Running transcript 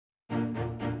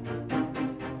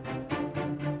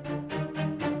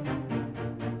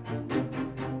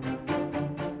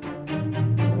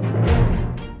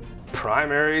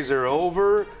Primaries are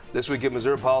over. This week at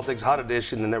Missouri Politics Hot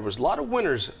Edition, and there was a lot of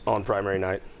winners on primary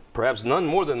night. Perhaps none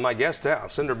more than my guest now,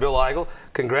 Senator Bill Eigel.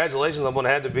 Congratulations on what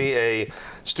had to be a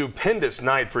stupendous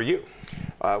night for you.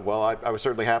 Well, I was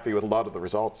certainly happy with a lot of the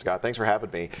results, Scott. Thanks for having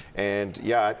me. And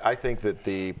yeah, I think that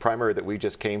the primary that we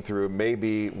just came through may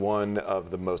be one of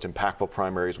the most impactful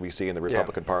primaries we see in the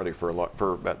Republican Party for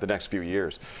the next few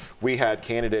years. We had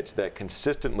candidates that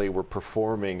consistently were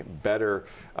performing better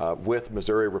with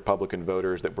Missouri Republican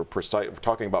voters that were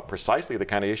talking about precisely the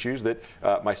kind of issues that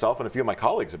myself and a few of my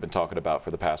colleagues have been talking about for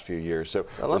the past few years. So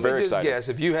we're very excited. Let me just guess,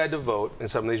 if you had to vote in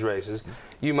some of these races,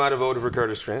 you might have voted for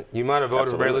Curtis Trent. You might have voted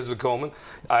for Mary Elizabeth Coleman.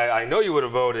 I know you would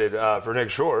have voted for Nick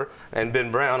Shore and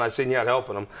Ben Brown. I seen you out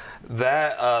helping them.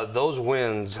 Those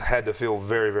wins had to feel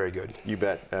very, very good. You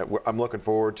bet. I'm looking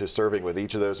forward to serving with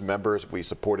each of those members. We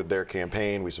supported their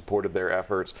campaign. We supported their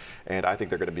efforts. And I think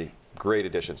they're going to be great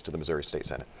additions to the Missouri State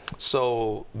Senate.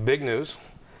 So, big news.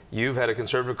 You've had a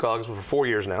conservative caucus for 4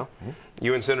 years now.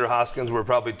 You and Senator Hoskins were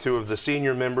probably two of the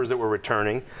senior members that were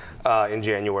returning in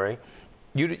January.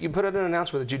 You put out an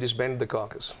announcement that you disbanded the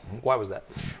caucus. Why was that?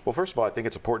 Well, first of all, I think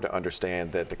it's important to understand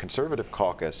that the conservative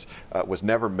caucus was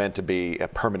never meant to be a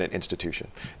permanent institution.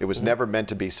 It was never meant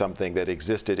to be something that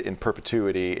existed in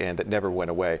perpetuity and that never went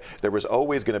away. There was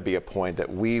always going to be a point that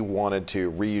we wanted to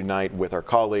reunite with our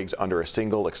colleagues under a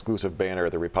single exclusive banner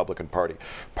of the Republican Party.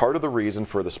 Part of the reason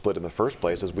for the split in the first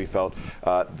place is we felt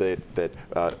that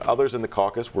others in the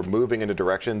caucus were moving in a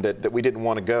direction that we didn't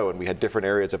want to go, and we had different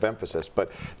areas of emphasis. But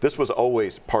this was always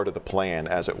part of the plan,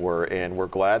 as it were, and we're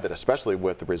glad that, especially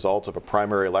with the results of a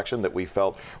primary election that we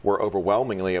felt were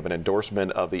overwhelmingly of an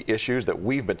endorsement of the issues that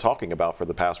we've been talking about for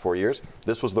the past 4 years,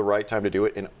 this was the right time to do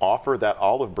it and offer that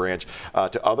olive branch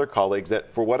to other colleagues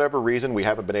that, for whatever reason, we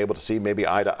haven't been able to see maybe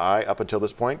eye to eye up until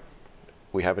this point.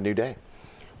 We have a new day.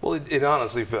 Well, it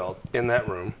honestly felt, in that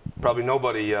room, probably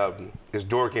nobody is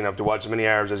dorky enough to watch as many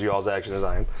hours as you all's action as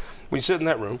I am. When you sit in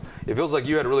that room, it feels like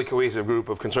you had a really cohesive group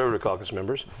of conservative caucus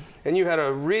members, and you had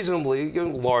a reasonably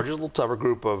larger, a little tougher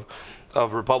group of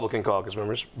Republican caucus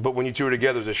members. But when you two were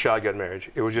together, it was a shotgun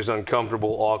marriage. It was just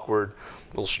uncomfortable, awkward, a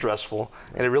little stressful,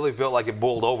 and it really felt like it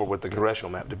boiled over with the congressional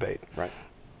map debate. Right.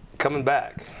 Coming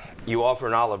back, you offer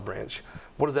an olive branch.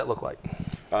 What does that look like?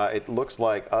 It looks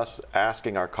like us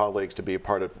asking our colleagues to be a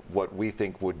part of what we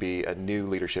think would be a new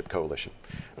leadership coalition.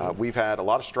 We've had a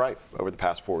lot of strife over the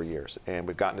past 4 years, and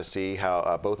we've gotten to see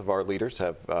how both of our leaders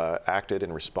have acted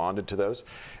and responded to those.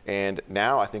 And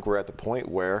now I think we're at the point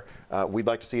where we'd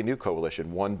like to see a new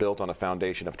coalition, one built on a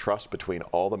foundation of trust between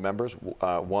all the members,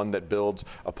 one that builds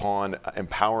upon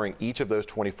empowering each of those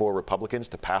 24 Republicans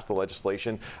to pass the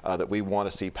legislation that we want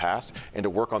to see passed and to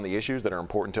work on the issues that are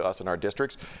important to us in our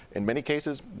districts. In many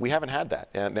cases, we haven't had that.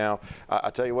 And now,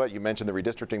 I'll tell you what, you mentioned the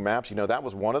redistricting maps. You know, that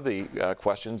was one of the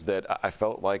questions that I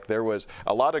felt like there was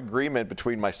a lot of agreement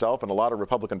between myself and a lot of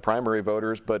Republican primary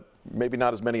voters, but maybe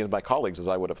not as many of my colleagues as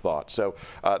I would have thought. So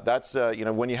that's, you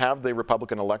know, when you have the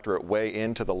Republican electorate weigh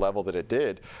into the level that it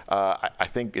did, I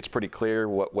think it's pretty clear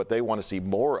what they want to see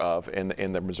more of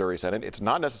in the Missouri Senate. It's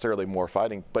not necessarily more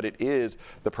fighting, but it is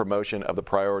the promotion of the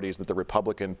priorities that the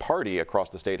Republican Party across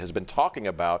the state has been talking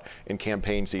about in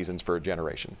campaign seasons for a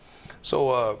generation.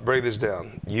 So break this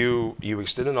down. You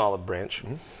extend an olive branch.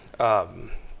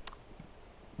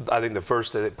 I think the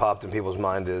first thing that popped in people's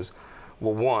mind is,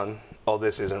 well, one, oh,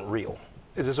 this isn't real.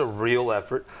 Is this a real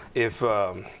effort? If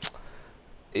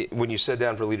when you sit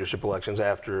down for leadership elections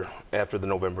after the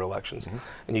November elections,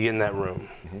 and you get in that room,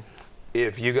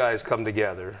 if you guys come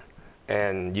together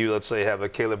and you, let's say, have a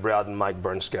Caleb Browden, Mike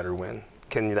Bernskoetter win,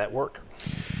 can that work?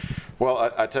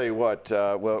 Well, I tell you what,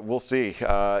 well, we'll see.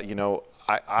 You know,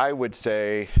 I would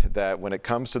say that when it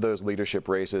comes to those leadership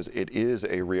races, it is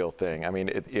a real thing. I mean,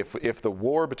 if the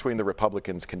war between the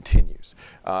Republicans continues,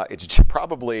 it's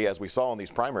probably, as we saw in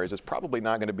these primaries, it's probably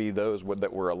not going to be those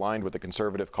that were aligned with the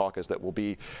conservative caucus that will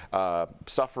be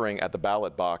suffering at the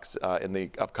ballot box in the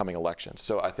upcoming elections.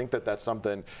 So I think that that's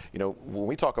something, you know, when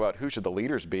we talk about who should the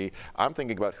leaders be, I'm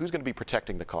thinking about who's going to be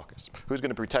protecting the caucus, who's going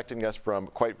to be protecting us from,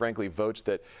 quite frankly, votes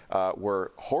that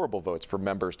were horrible votes for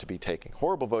members to be taking,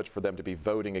 horrible votes for them to be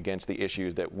voting against the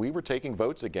issues that we were taking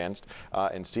votes against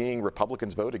and seeing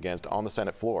Republicans vote against on the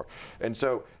Senate floor. And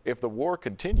so if the war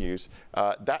continues,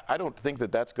 I don't think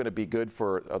that that's going to be good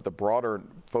for the broader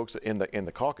folks in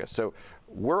the caucus. So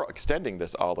we're extending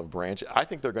this olive branch. I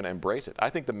think they're going to embrace it. I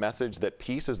think the message that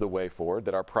peace is the way forward,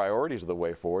 that our priorities are the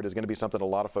way forward, is going to be something a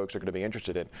lot of folks are going to be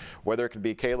interested in. Whether it could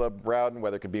be Caleb Rowden,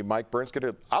 whether it could be Mike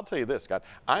Bernskoetter, I'll tell you this, Scott,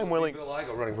 I am willing. Bill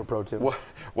Eigel running for pro tem.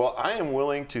 Well, I am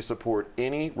willing to support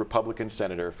any Republican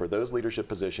senator for those leadership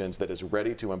positions that is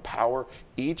ready to empower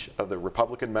each of the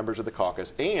Republican members of the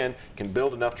caucus and can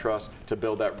build enough trust to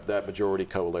build that majority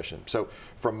coalition. So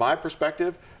from my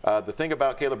perspective, the thing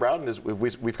about Caleb Rowden is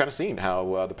we've kind of seen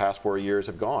how the past 4 years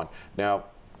have gone. Now,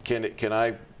 can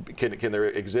there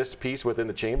exist peace within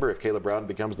the chamber if Caleb Rowden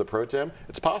becomes the pro tem?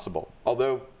 It's possible.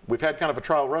 Although we've had kind of a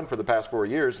trial run for the past 4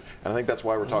 years, and I think that's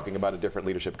why we're talking about a different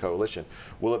leadership coalition.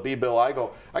 Will it be Bill Eigel?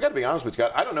 I got to be honest with you,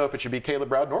 Scott. I don't know if it should be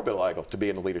Caleb Rowden or Bill Eigel to be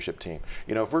in the leadership team.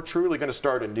 You know, if we're truly going to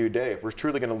start a new day, if we're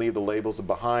truly going to leave the labels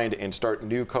behind and start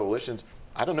new coalitions,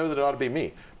 I don't know that it ought to be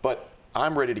me. But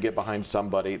I'm ready to get behind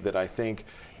somebody that I think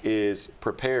is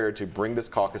prepared to bring this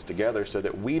caucus together so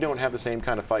that we don't have the same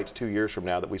kind of fights 2 years from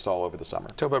now that we saw over the summer.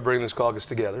 Talk about bringing this caucus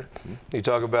together. You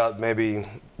talk about maybe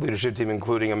leadership team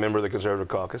including a member of the Conservative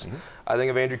caucus. I think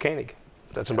of Andrew Koenig.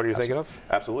 That's somebody you're thinking of?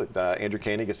 Absolutely. Andrew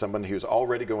Koenig is someone who's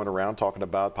already going around talking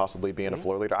about possibly being a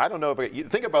floor leader. I don't know if you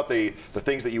think about the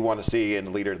things that you want to see in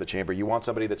the leader of the chamber. You want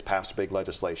somebody that's passed big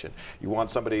legislation. You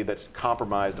want somebody that's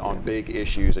compromised on big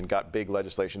issues and got big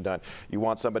legislation done. You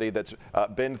want somebody that's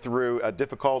been through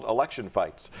difficult election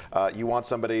fights. You want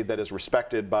somebody that is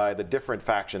respected by the different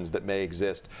factions that may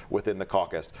exist within the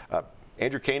caucus.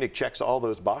 Andrew Koenig checks all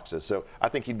those boxes, so I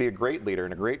think he'd be a great leader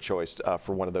and a great choice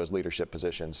for one of those leadership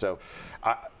positions. So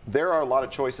there are a lot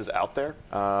of choices out there.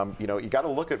 You know, you got to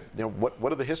look at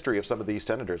what are the history of some of these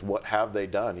senators? What have they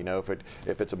done? You know,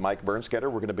 if it's a Mike Bernskoetter,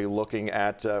 we're going to be looking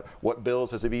at what bills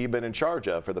has he been in charge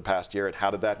of for the past year and how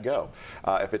did that go?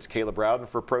 If it's Caleb Rowden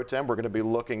for pro tem, we're going to be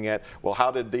looking at, well, how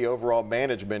did the overall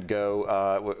management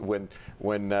go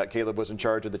when Caleb was in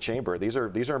charge of the chamber? These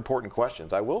are important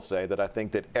questions. I will say that I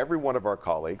think that every one of our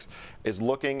colleagues is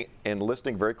looking and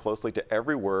listening very closely to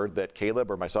every word that Caleb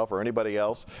or myself or anybody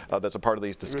else that's a part of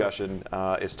these discussion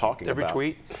is talking every about.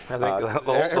 Tweet, I think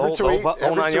every tweet,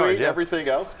 nine yards, yeah. Everything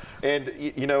else. And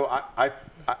you know,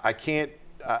 I can't.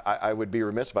 I would be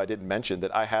remiss if I didn't mention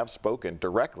that I have spoken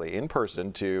directly in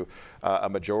person to a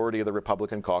majority of the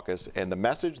Republican caucus, and the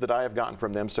message that I have gotten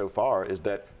from them so far is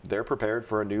that they're prepared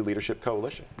for a new leadership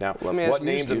coalition. Now, what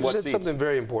names and what seats? You said something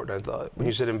very important, I thought, when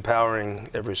you said empowering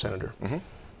every senator.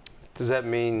 Does that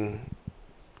mean,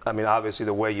 I mean, obviously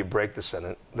the way you break the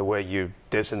Senate, the way you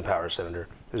disempower a senator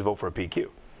is vote for a PQ.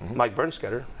 Mike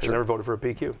Bernskoetter has never voted for a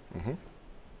PQ.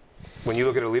 When you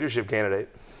look at a leadership candidate,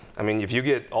 I mean, if you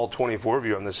get all 24 of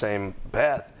you on the same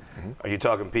path, are you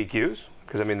talking PQs?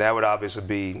 Because, I mean, that would obviously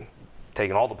be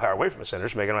taking all the power away from a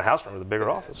senator, making a House member the bigger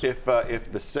office. If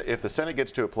the Senate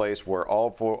gets to a place where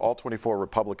all 24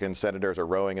 Republican senators are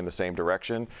rowing in the same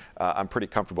direction, I'm pretty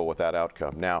comfortable with that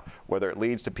outcome. Now, whether it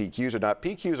leads to PQs or not,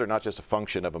 PQs are not just a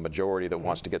function of a majority that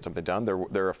wants to get something done.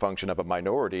 They're a function of a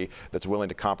minority that's willing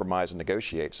to compromise and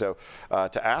negotiate. So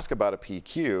to ask about a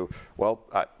PQ, well,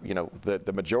 you know,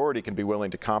 the majority can be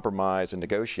willing to compromise and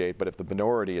negotiate, but if the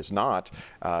minority is not,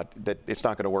 that it's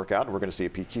not going to work out, and we're going to see a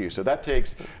PQ. So that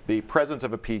takes the presence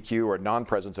of a PQ or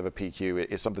non-presence of a PQ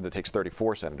is something that takes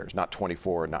 34 senators, not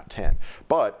 24 or not 10.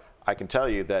 But I can tell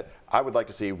you that I would like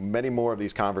to see many more of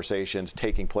these conversations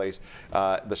taking place,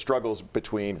 the struggles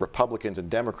between Republicans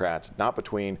and Democrats, not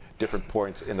between different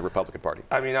points in the Republican Party.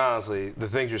 I mean, honestly, the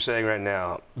things you're saying right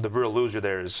now, the real loser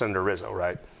there is Senator Rizzo,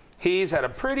 right? He's had a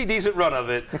pretty decent run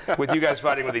of it with you guys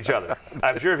fighting with each other.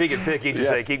 I'm sure if he could pick, he'd just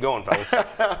say, keep going, fellas.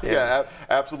 Yeah,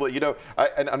 absolutely. You know,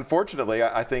 and unfortunately,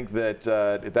 I think that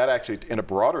that actually, in a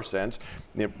broader sense,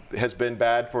 has been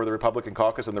bad for the Republican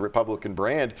caucus and the Republican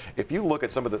brand. If you look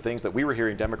at some of the things that we were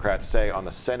hearing Democrats say on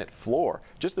the Senate floor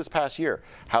just this past year,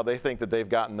 how they think that they've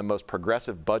gotten the most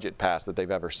progressive budget pass that they've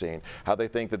ever seen, how they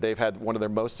think that they've had one of their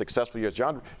most successful years.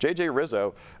 J.J.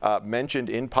 Rizzo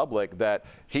mentioned in public that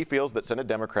he feels that Senate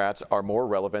Democrats are more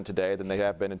relevant today than they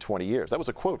have been in 20 years. That was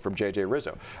a quote from J.J.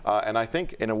 Rizzo. And I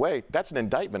think, in a way, that's an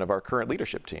indictment of our current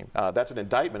leadership team. That's an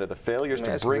indictment of the failures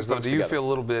to bring folks together. Do you feel a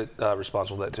little bit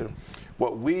responsible for that, too?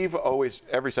 What we've always,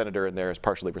 every senator in there is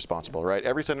partially responsible, right?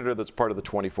 Every senator that's part of the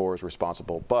 24 is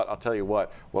responsible. But I'll tell you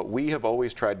what we have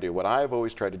always tried to do, what I have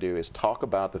always tried to do is talk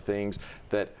about the things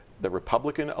that the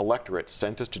Republican electorate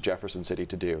sent us to Jefferson City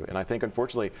to do. And I think,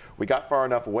 unfortunately, we got far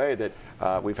enough away that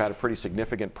we've had a pretty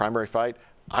significant primary fight.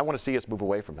 I want to see us move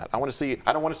away from that. I don't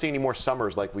want to see any more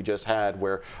Sommers like we just had,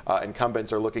 where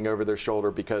incumbents are looking over their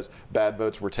shoulder because bad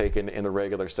votes were taken in the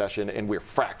regular session and we're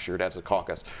fractured as a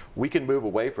caucus. We can move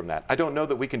away from that. I don't know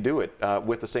that we can do it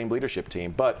with the same leadership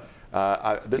team, but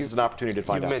this is an opportunity to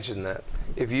find out. You mentioned that.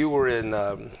 If you were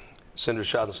in Senator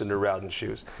Schott and Senator Rowden's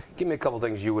shoes, give me a couple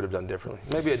things you would have done differently.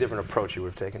 Maybe a different approach you would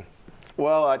have taken.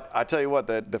 Well, I tell you what,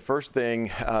 the first thing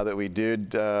that we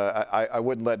did, I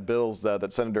wouldn't let bills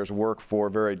that senators work for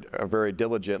very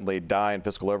diligently die in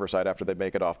fiscal oversight after they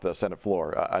make it off the Senate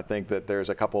floor. I think that there's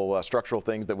a couple structural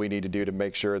things that we need to do to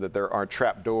make sure that there aren't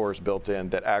trap doors built in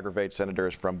that aggravate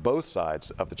senators from both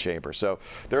sides of the chamber. So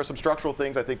there are some structural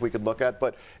things I think we could look at,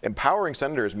 but empowering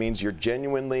senators means you're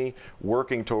genuinely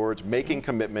working towards making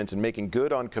commitments and making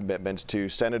good on commitments to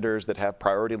senators that have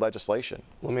priority legislation.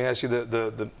 Let me ask you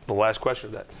the last question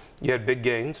of that. You had big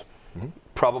gains.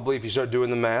 Probably, if you start doing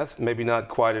the math, maybe not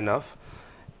quite enough.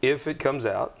 If it comes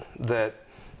out that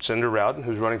Senator Rowden,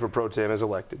 who's running for pro tem, is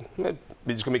elected, it's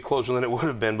going to be closer than it would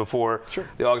have been before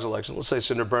the August election. Let's say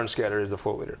Senator Bernskatter is the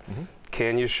floor leader.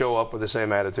 Can you show up with the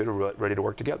same attitude of ready to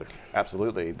work together?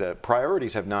 Absolutely. The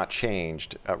priorities have not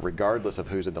changed regardless of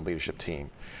who's in the leadership team.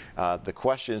 The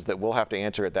questions that we'll have to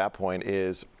answer at that point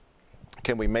is,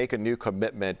 can we make a new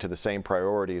commitment to the same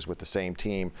priorities with the same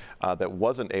team that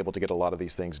wasn't able to get a lot of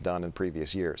these things done in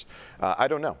previous years? I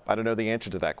don't know. I don't know the answer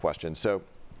to that question. So,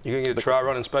 you're going to get a try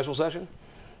run in special session?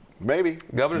 Maybe.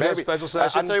 Governor's got a special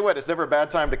session? I'll tell you what, it's never a bad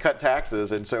time to cut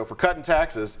taxes, and so for cutting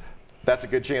taxes, that's a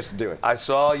good chance to do it. I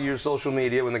saw your social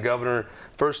media when the governor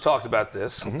first talked about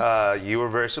this. You were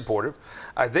very supportive.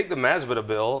 I think the Masbita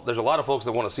bill, there's a lot of folks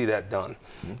that want to see that done.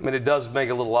 I mean, it does make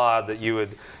it a little odd that you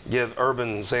would give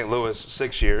urban St. Louis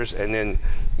 6 years and then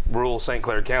rural St.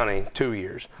 Clair County 2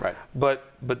 years. Right.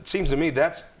 But it seems to me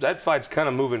that fight's kind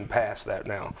of moving past that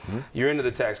now. You're into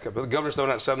the tax cut. But the governor's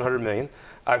throwing out $700 million.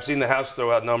 I've seen the House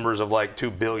throw out numbers of like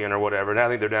 $2 billion or whatever. Now I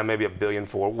think they're down maybe $1 billion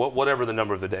for whatever the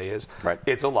number of the day is. Right.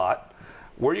 It's a lot.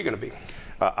 Where are you going to be?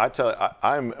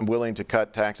 I'm willing to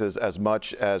cut taxes as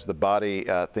much as the body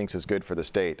thinks is good for the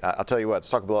state. I'll tell you what, let's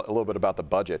talk a little bit about the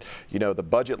budget. You know, the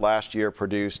budget last year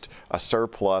produced a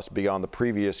surplus beyond the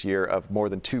previous year of more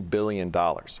than $2 billion.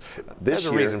 There's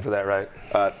a reason for that, right?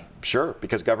 Sure,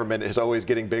 because government is always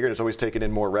getting bigger and it's always taking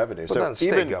in more revenue. But so not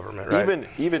state government,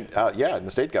 right? Yeah, in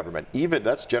the state government,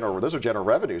 those are general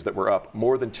revenues that were up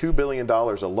more than $2 billion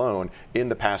alone in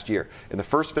the past year. In the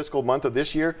first fiscal month of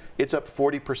this year, it's up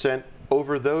 40%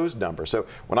 over those numbers. So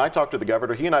when I talked to the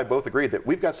governor, he and I both agreed that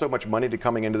we've got so much money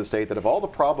coming into the state that of all the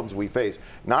problems we face,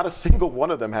 not a single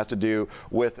one of them has to do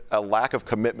with a lack of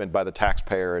commitment by the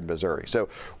taxpayer in Missouri. So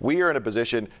we are in a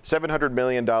position, $700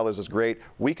 million is great.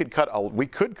 We could cut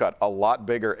a lot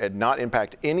bigger and not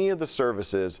impact any of the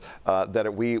services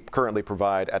that we currently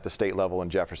provide at the state level in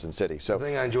Jefferson City. So the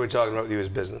thing I enjoy talking about with you is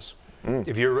business.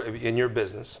 If you're in your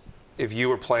business, if you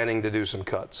were planning to do some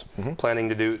cuts, planning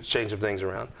to change some things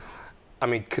around, I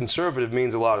mean, conservative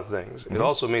means a lot of things. It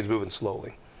also means moving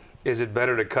slowly. Is it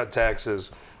better to cut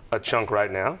taxes a chunk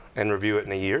right now and review it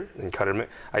in a year and cut them?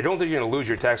 I don't think you're going to lose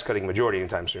your tax cutting majority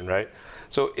anytime soon, right?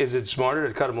 So is it smarter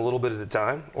to cut them a little bit at a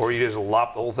time, or you just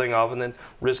lop the whole thing off and then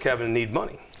risk having to need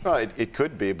money? Well, it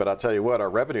could be, but I'll tell you what, our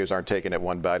revenues aren't taking it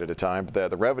one bite at a time.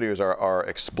 The revenues are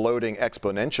exploding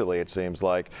exponentially, it seems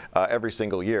like, every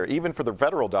single year. Even for the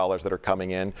federal dollars that are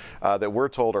coming in, that we're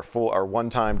told are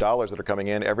one-time dollars that are coming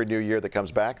in every new year that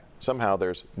comes back, somehow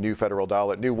there's new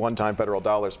one-time federal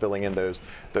dollars filling in those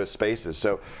spaces.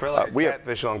 So we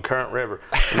catfish on Current River.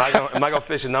 Am I going to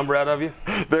fish a number out of you?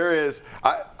 There is.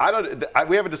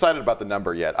 We haven't decided about the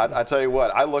number yet. I tell you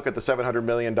what, I look at the $700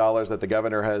 million that the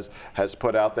governor has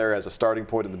put out there as a starting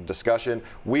point of the discussion.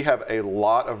 We have a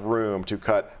lot of room to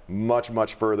cut much,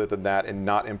 much further than that and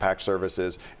not impact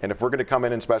services. And if we're going to come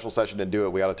in special session and do it,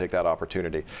 we ought to take that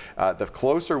opportunity. The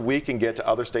closer we can get to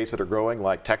other states that are growing,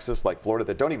 like Texas, like Florida,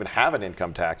 that don't even have an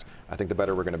income tax, I think the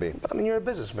better we're going to be. But I mean, you're a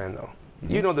businessman, though.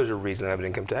 You know there's a reason to have an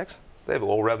income tax. They have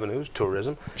oil revenues,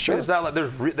 tourism. Sure. And it's not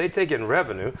like they take in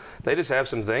revenue. They just have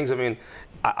some things. I mean,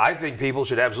 I think people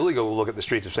should absolutely go look at the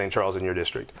streets of St. Charles in your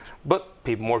district. But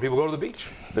more people go to the beach.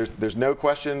 There's no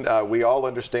question. We all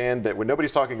understand that when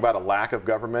nobody's talking about a lack of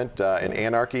government and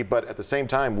anarchy, but at the same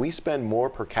time, we spend more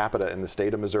per capita in the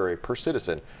state of Missouri per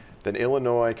citizen than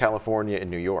Illinois, California, and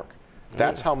New York.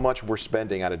 That's how much we're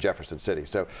spending out of Jefferson City.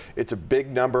 So it's a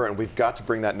big number, and we've got to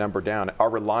bring that number down. Our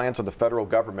reliance on the federal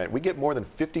government, we get more than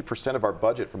 50% of our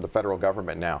budget from the federal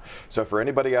government now. So for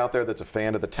anybody out there that's a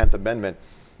fan of the 10th Amendment,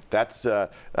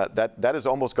 that has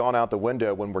almost gone out the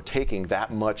window when we're taking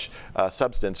that much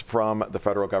substance from the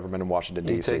federal government in Washington,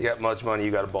 D.C. You take that much money,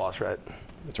 you got a boss, right?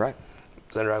 That's right.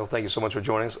 Senator Eigel, thank you so much for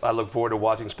joining us. I look forward to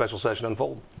watching special session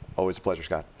unfold. Always a pleasure,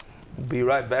 Scott. We'll be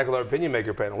right back with our opinion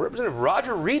maker panel. Representative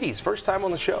Rodger Reedy's first time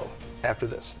on the show after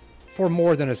this. For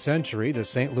more than a century, the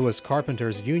St. Louis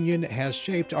Carpenters Union has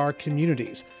shaped our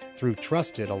communities. Through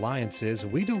trusted alliances,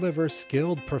 we deliver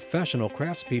skilled professional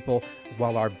craftspeople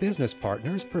while our business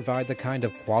partners provide the kind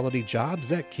of quality jobs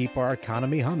that keep our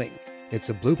economy humming. It's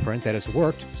a blueprint that has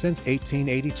worked since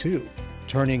 1882.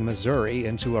 Turning Missouri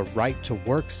into a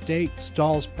right-to-work state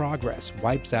stalls progress,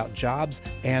 wipes out jobs,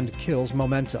 and kills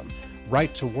momentum.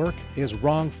 Right to work is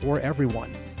wrong for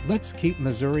everyone. Let's keep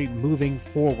Missouri moving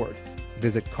forward.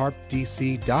 Visit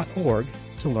carpdc.org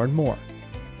to learn more.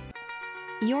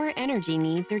 Your energy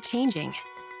needs are changing.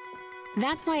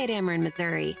 That's why at Ameren,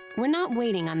 Missouri, we're not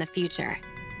waiting on the future.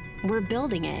 We're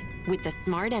building it with the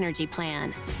Smart Energy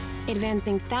Plan,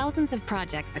 advancing thousands of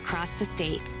projects across the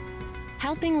state,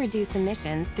 helping reduce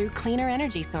emissions through cleaner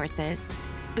energy sources,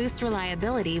 boost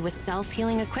reliability with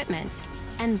self-healing equipment,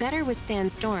 and better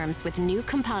withstand storms with new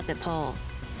composite poles.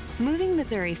 Moving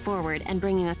Missouri forward and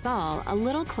bringing us all a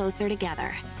little closer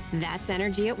together. That's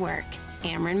energy at work.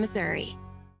 Ameren, Missouri.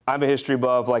 I'm a history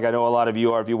buff, like I know a lot of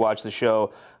you are if you watch the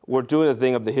show. We're doing a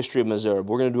thing of the history of Missouri.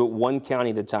 We're going to do it one county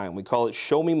at a time. We call it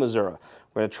Show Me Missouri.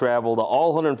 We're going to travel to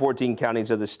all 114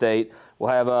 counties of the state.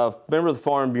 We'll have a member of the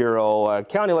Farm Bureau,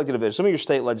 county elected officials, some of your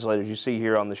state legislators you see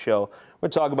here on the show. We're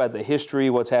going to talk about the history,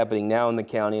 what's happening now in the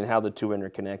county, and how the two are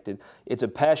interconnected. It's a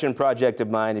passion project of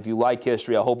mine. If you like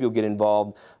history, I hope you'll get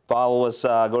involved. Follow us.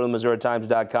 Go to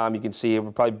MissouriTimes.com. You can see it.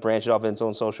 We'll probably branch it off into its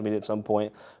own social media at some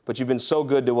point. But you've been so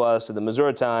good to us at the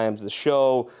Missouri Times, the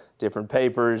show, different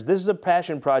papers. This is a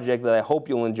passion project that I hope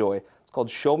you'll enjoy. It's called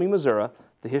Show Me Missouri.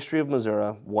 The history of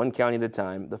Missouri, one county at a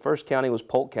time. The first county was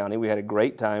Polk County. We had a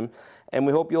great time. And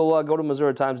we hope you'll go to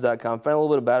MissouriTimes.com, find a little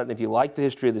bit about it. And if you like the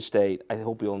history of the state, I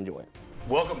hope you'll enjoy it.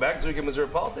 Welcome back to This Week in Missouri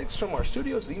Politics from our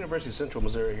studios at the University of Central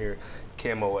Missouri here at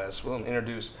KMOS. We'll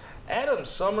introduce Adam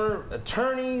Sommer,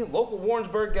 attorney, local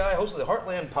Warrensburg guy, host of the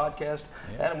Heartland podcast.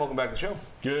 Yeah. Adam, welcome back to the show.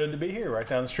 Good to be here, right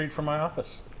down the street from my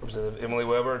office. Representative Emily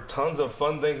Weber, tons of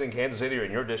fun things in Kansas City or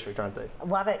in your district, aren't they?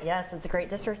 Love it, yes. It's a great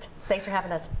district. Thanks for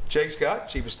having us. Jake Scott,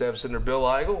 Chief of Staff Senator Bill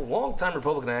Eigel, longtime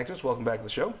Republican activist. Welcome back to the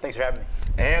show. Thanks for having me.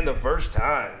 And the first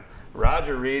time,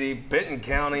 Rodger Reedy, Benton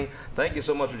County. Thank you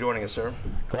so much for joining us, sir.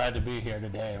 Glad to be here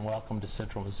today, and welcome to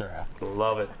Central Missouri.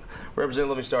 Love it. Representative,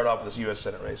 let me start off with this U.S.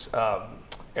 Senate race.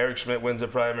 Eric Schmidt wins the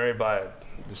primary by a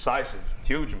decisive,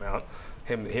 huge amount.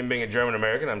 Him being a German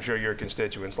American, I'm sure your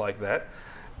constituents like that.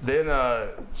 Then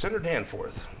Senator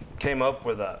Danforth came up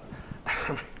with a,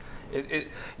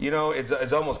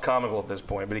 it's almost comical at this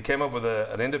point, but he came up with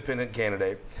an independent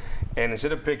candidate, and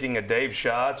instead of picking a Dave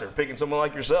Schatz or picking someone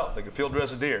like yourself that could field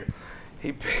dress a deer,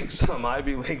 he picked some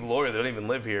Ivy League lawyer that doesn't even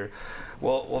live here.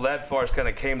 Well, that farce kind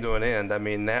of came to an end. I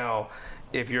mean, now,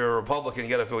 if you're a Republican, you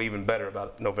got to feel even better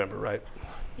about November, right?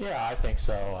 Yeah, I think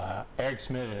so. Eric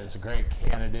Schmidt is a great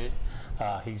candidate.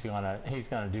 He's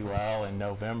gonna do well in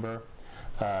November.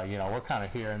 We're kind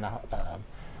of here in the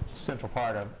central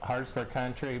part of Hartzler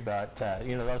country, but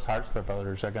those Hartzler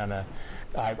voters are gonna,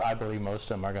 I believe most of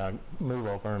them are gonna move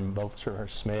over and vote for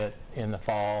Schmidt in the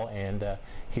fall, and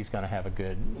he's gonna have a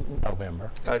good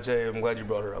November. I tell you, I'm glad you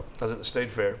brought her up. I was at the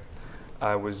State Fair.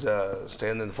 I was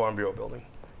standing in the Farm Bureau building,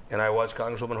 and I watched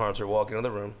Congresswoman Hartzler walk into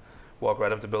the room, walk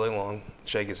right up to Billy Long,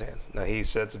 shake his hand. Now, he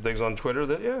said some things on Twitter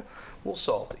that, a little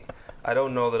salty. I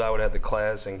don't know that I would have the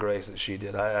class and grace that she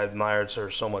did. I admired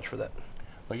her so much for that.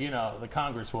 Well, the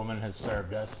Congresswoman has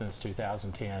served us since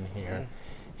 2010 here,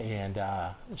 and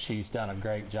she's done a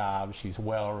great job. She's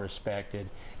well respected,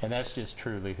 and that's just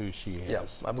truly who she is.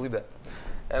 Yeah, I believe that.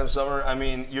 Adam Sommer, I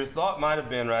mean, your thought might have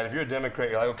been, right, if you're a Democrat,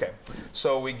 you're like, okay,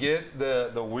 so we get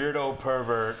the weirdo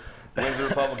pervert wins the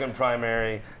Republican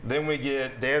primary, then we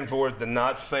get Danforth to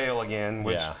not fail again,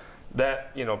 which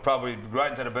that, probably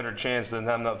Greitens had a better chance than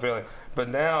him not failing. But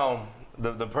now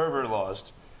the pervert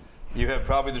lost. You have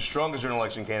probably the strongest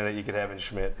election candidate you could have in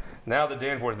Schmidt. Now the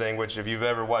Danforth thing, which if you've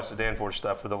ever watched the Danforth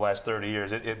stuff for the last 30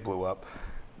 years, it blew up.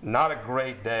 Not a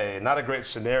great day, not a great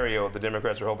scenario the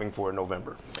Democrats are hoping for in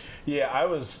November.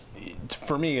 Yeah,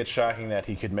 for me, it's shocking that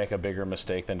he could make a bigger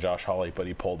mistake than Josh Hawley, but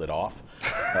he pulled it off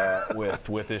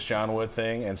with this John Wood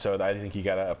thing, and so I think you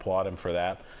got to applaud him for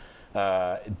that.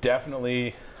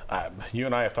 Definitely, you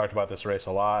and I have talked about this race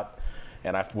a lot,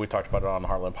 and we talked about it on the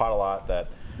Heartland POD a lot, that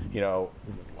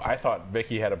I thought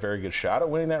Vicky had a very good shot at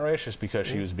winning that race just because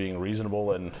she was being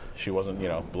reasonable and she wasn't,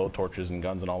 blow torches and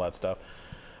guns and all that stuff.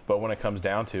 But when it comes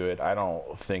down to it, I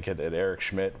don't think that Eric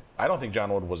Schmidt, I don't think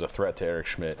John Wood was a threat to Eric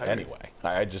Schmidt anyway.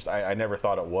 I never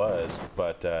thought it was,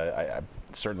 but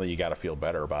certainly you got to feel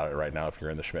better about it right now if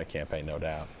you're in the Schmidt campaign, no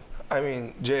doubt. I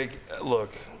mean, Jake,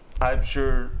 look, I'm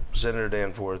sure Senator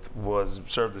Danforth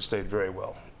served the state very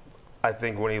well. I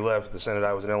think when he left the Senate,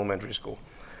 I was in elementary school.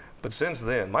 But since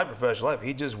then, my professional life,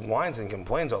 he just whines and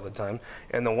complains all the time.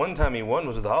 And the one time he won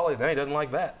was with Holly. Now he doesn't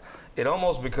like that. It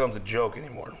almost becomes a joke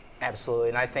anymore. Absolutely.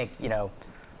 And I think,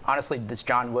 honestly, this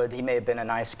John Wood, he may have been a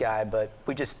nice guy, but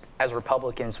we just, as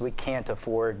Republicans, we can't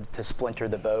afford to splinter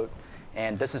the vote.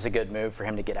 And this is a good move for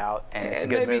him to get out. And it's a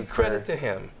good maybe move credit to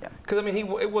him. Because, I mean,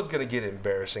 it was going to get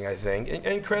embarrassing, I think.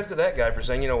 And credit to that guy for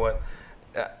saying, you know what,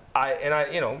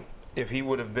 if he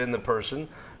would have been the person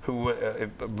who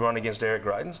run against Eric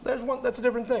Greitens, that's a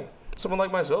different thing. Someone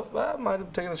like myself, I might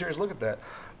have taken a serious look at that.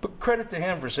 But credit to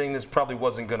him for saying this probably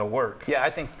wasn't going to work. Yeah, I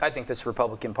think this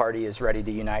Republican Party is ready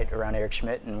to unite around Eric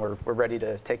Schmidt, and we're ready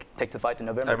to take the fight to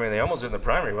November. I mean, they almost did in the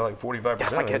primary, like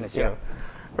 45%. Oh, my goodness, yeah.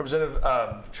 Representative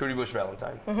Trudy Bush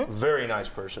Valentine, very nice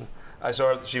person. I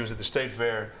saw her, she was at the state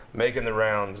fair making the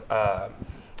rounds. I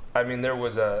mean, there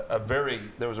was a very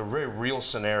real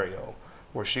scenario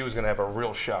where she was going to have a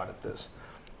real shot at this.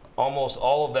 Almost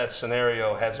all of that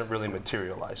scenario hasn't really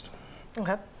materialized.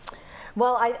 Okay.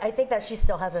 Well, I think that she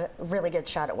still has a really good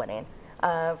shot at winning.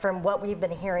 From what we've been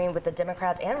hearing with the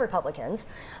Democrats and Republicans,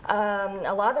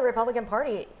 a lot of the Republican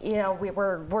Party,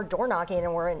 we're door knocking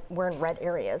and we're in red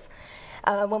areas.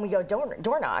 When we go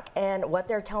door knock, and what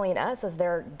they're telling us is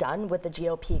they're done with the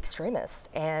GOP extremists,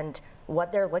 and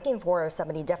what they're looking for is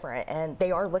somebody different, and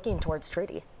they are looking towards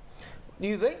Trudy. Do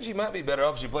you think she might be better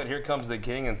off if she played "Here Comes the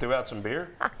King" and threw out some beer?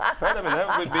 Right? I mean,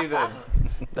 that would be the.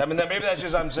 I mean, maybe that's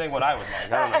just I'm saying what I would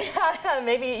like. I don't know.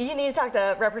 Maybe you need to talk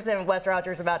to Representative Wes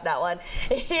Rogers about that one.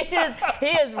 He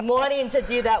is wanting to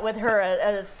do that with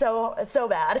her so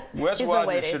bad. Wes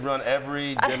Rogers should run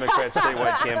every Democrat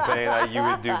statewide campaign. You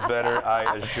would do better,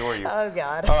 I assure you. Oh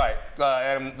God. All right,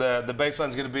 Adam. The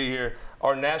baseline's going to be here.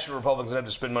 Are national Republicans going to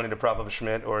have to spend money to prop up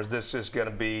Schmidt, or is this just going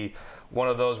to be one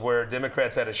of those where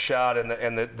Democrats had a shot and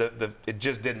it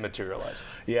just didn't materialize?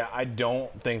 Yeah, I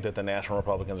don't think that the national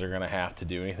Republicans are going to have to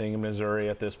do anything in Missouri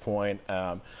at this point.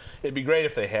 It'd be great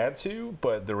if they had to,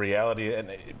 but the reality, and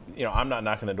I'm not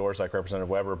knocking the doors like Representative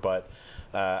Weber, but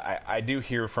I do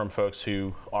hear from folks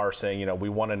who are saying, we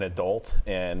want an adult,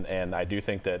 and I do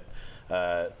think that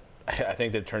I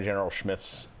think that Attorney General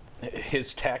Schmidt's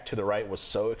his tack to the right was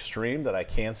so extreme that I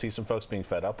can see some folks being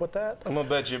fed up with that. I'm gonna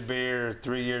bet you beer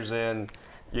 3 years in,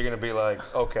 you're gonna be like,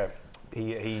 okay,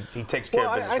 he takes care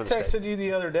of business for the state. I texted you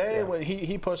the other day when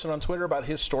he posted on Twitter about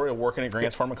his story of working at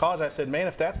Grants Farm College. I said, man,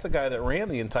 if that's the guy that ran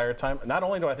the entire time, not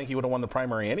only do I think he would have won the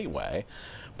primary anyway,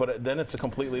 but then it's a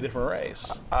completely different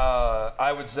race.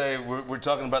 I would say we're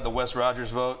talking about the Wes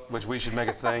Rogers vote, which we should make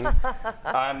a thing.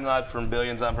 I'm not from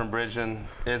Billions, I'm from Bridgeton.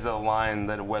 Is a line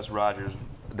that a Wes Rogers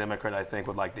Democrat, I think,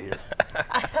 would like to hear.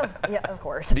 Yeah, of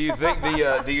course. Do you think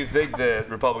the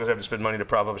Republicans have to spend money to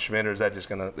prop up Schmidt, or is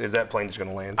that plane just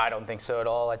gonna land? I don't think so at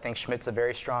all. I think Schmidt's a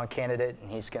very strong candidate,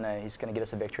 and he's gonna get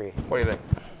us a victory. What do you think?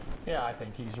 Yeah, I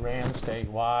think he's ran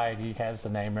statewide. He has the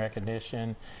name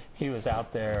recognition. He was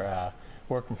out there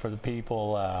working for the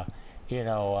people.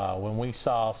 When we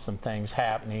saw some things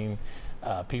happening,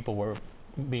 people were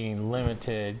being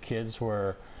limited. Kids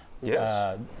were.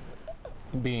 Yes.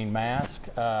 Being masked,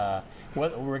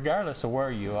 regardless of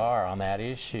where you are on that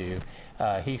issue,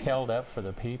 he held up for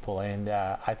the people, and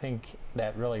I think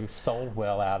that really sold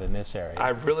well out in this area. I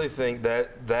really think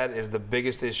that is the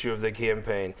biggest issue of the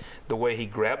campaign, the way he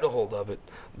grabbed a hold of it,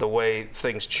 the way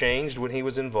things changed when he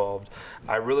was involved.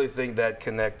 I really think that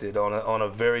connected on a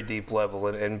very deep level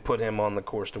and put him on the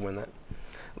course to win that.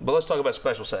 But let's talk about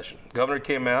special session. Governor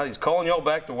came out. He's calling y'all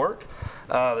back to work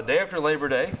the day after Labor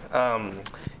Day.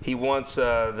 He wants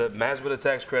the MASBA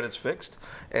tax credits fixed,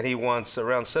 and he wants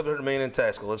around $700 million in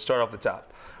tax cuts. Let's start off the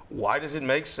top. Why does it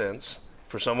make sense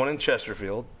for someone in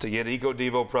Chesterfield to get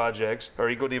Eco-Devo projects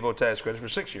or Eco-Devo tax credits for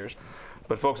 6 years,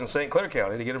 but folks in St. Clair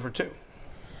County to get them for 2?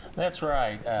 That's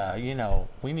right.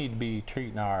 We need to be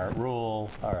treating our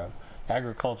rural, our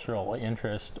agricultural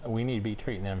interest, we need to be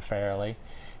treating them fairly.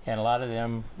 And a lot of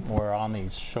them were on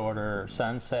these shorter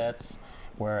sunsets,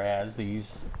 whereas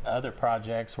these other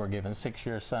projects were given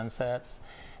 6-year sunsets.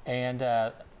 And,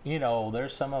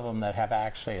 there's some of them that have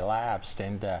actually lapsed.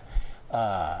 And,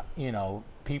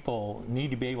 people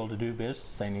need to be able to do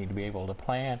business. They need to be able to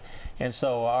plan. And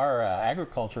so our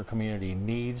agriculture community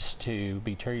needs to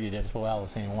be treated as well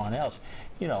as anyone else.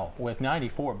 With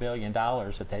 $94 billion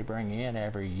that they bring in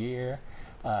every year,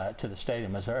 to the state of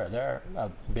Missouri. They're a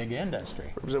big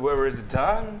industry. Whoever is it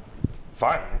time,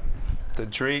 finally, to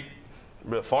treat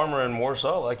a farmer in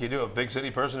Warsaw like you do a big city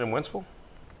person in Wentzville?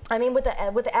 I mean, with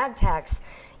the ag tax,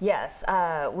 yes,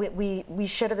 we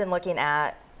should have been looking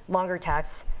at longer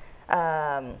tax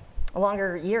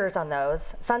longer years on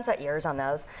those, sunset years on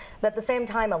those. But at the same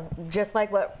time, just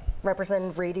like what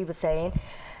Representative Reedy was saying,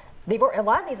 a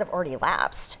lot of these have already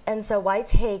lapsed. And so why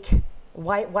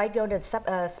go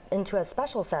to into a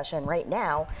special session right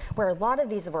now where a lot of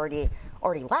these have already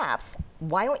lapsed?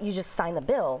 Why don't you just sign the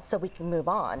bill so we can move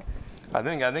on? I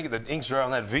think the ink's dry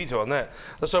on that veto on that.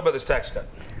 Let's talk about this tax cut.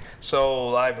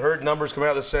 So I've heard numbers come out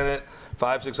of the Senate,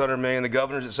 $500-600 million. The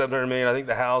governor's at $700 million. I think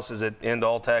the House is at end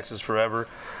all taxes forever.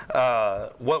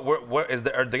 Are they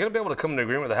going to be able to come to an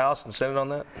agreement with the House and Senate on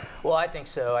that? Well, I think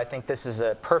so. I think this is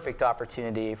a perfect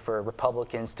opportunity for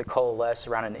Republicans to coalesce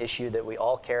around an issue that we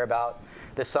all care about.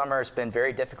 This summer has been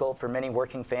very difficult for many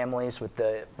working families with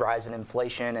the rise in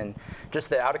inflation and just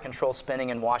the out-of-control spending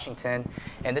in Washington.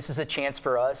 And this is a chance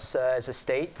for us as a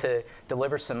state to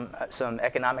deliver some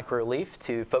economic relief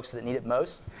to folks that need it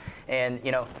most. And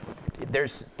you know,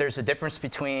 there's a difference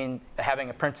between having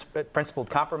a principled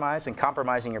compromise and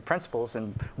compromising your principles.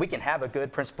 And we can have a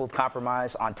good principled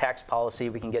compromise on tax policy.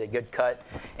 We can get a good cut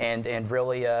and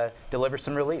really deliver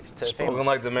some relief to Spoken families.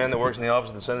 like the man that works in the office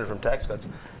of the senator from tax cuts.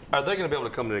 Are they going to be able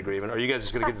to come to an agreement? Or are you guys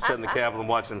just going to get to sit in the Capitol and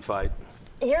watch them fight?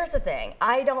 Here's the thing.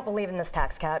 I don't believe in this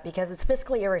tax cut because it's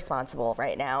fiscally irresponsible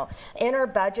right now. In our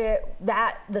budget,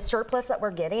 the surplus that we're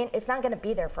getting, it's not going to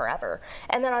be there forever.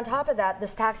 And then on top of that,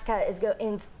 this tax cut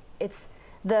it's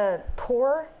the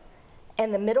poor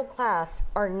and the middle class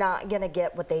are not going to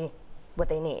get what they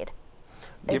need.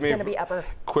 It's going to be upper.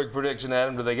 Quick prediction,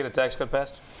 Adam. Do they get a tax cut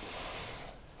passed?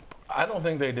 I don't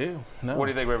think they do. No. What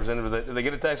do you think, Representative? Do they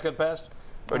get a tax cut passed?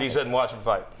 Or do you sit and watch them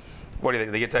fight? What do you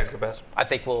think? They get tax cut passed? I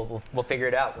think we'll figure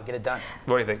it out. We'll get it done.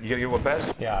 What do you think? You going to get one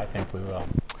passed? Yeah, I think we will.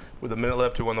 With a minute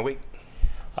left, who won the week?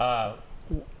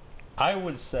 I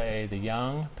would say the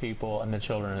young people and the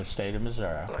children in the state of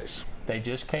Missouri. Nice. They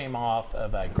just came off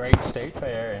of a great state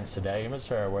fair in Sedalia,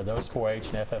 Missouri, where those 4-H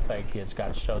and FFA kids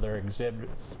got to show their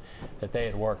exhibits that they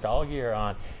had worked all year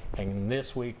on. And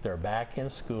this week they're back in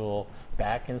school,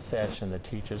 back in session. The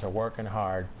teachers are working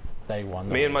hard. They won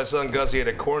the Me week. and my son Gussie had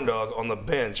a corn dog on the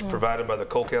bench provided by the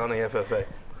Cole County FFA.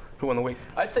 Who won the week?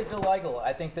 I'd say Bill Eigel.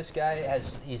 I think this guy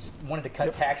he's wanted to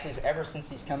cut taxes ever since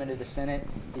he's come into the Senate.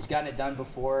 He's gotten it done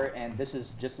before, and this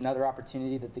is just another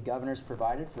opportunity that the governor's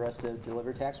provided for us to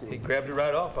deliver tax relief. He grabbed it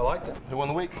right off. I liked it. Who won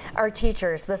the week? Our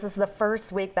teachers. This is the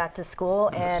first week back to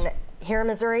school, and here in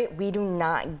Missouri, we do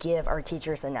not give our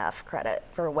teachers enough credit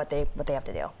for what they have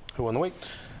to do. Who won the week?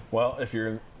 Well, if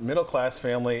you're a middle-class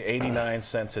family, 89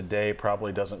 cents a day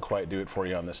probably doesn't quite do it for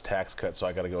you on this tax cut, so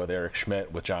I got to go with Eric Schmidt.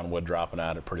 With John Wood dropping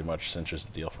out, it pretty much cinches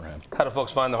the deal for him. How do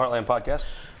folks find the Heartland Podcast?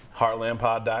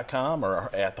 HeartlandPod.com or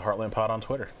at the Heartland Pod on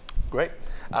Twitter. Great.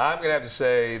 I'm going to have to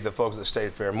say the folks at the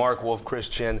State Fair, Mark Wolf, Chris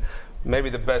Chin, maybe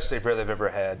the best State Fair they've ever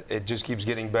had. It just keeps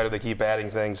getting better. They keep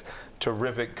adding things.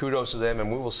 Terrific. Kudos to them,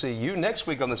 and we will see you next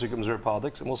week on This Week of Missouri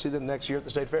Politics, and we'll see them next year at the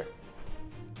State Fair.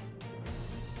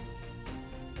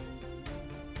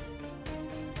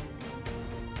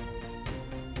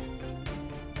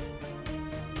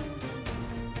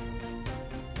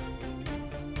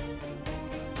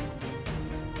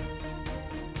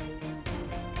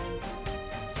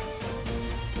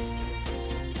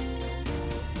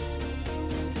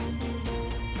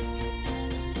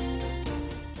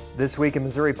 This Week in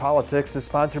Missouri Politics is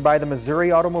sponsored by the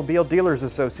Missouri Automobile Dealers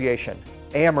Association,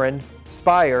 Ameren,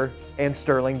 Spire, and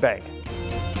Sterling Bank.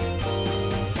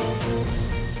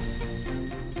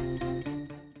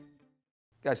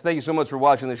 Guys, thank you so much for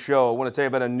watching the show. I want to tell you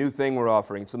about a new thing we're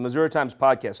offering. It's the Missouri Times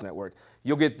Podcast Network.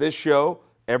 You'll get this show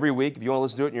every week. If you want to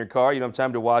listen to it in your car, you don't have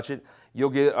time to watch it. You'll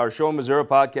get our Show in Missouri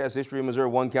podcast, History of Missouri,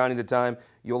 one county at a time.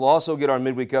 You'll also get our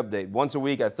midweek update. Once a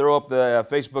week, I throw up the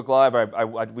Facebook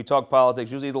Live. We talk politics,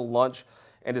 usually eat a little lunch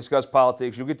and discuss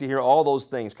politics. You'll get to hear all those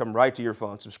things come right to your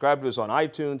phone. Subscribe to us on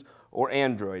iTunes or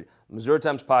Android. Missouri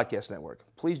Times Podcast Network.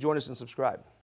 Please join us and subscribe.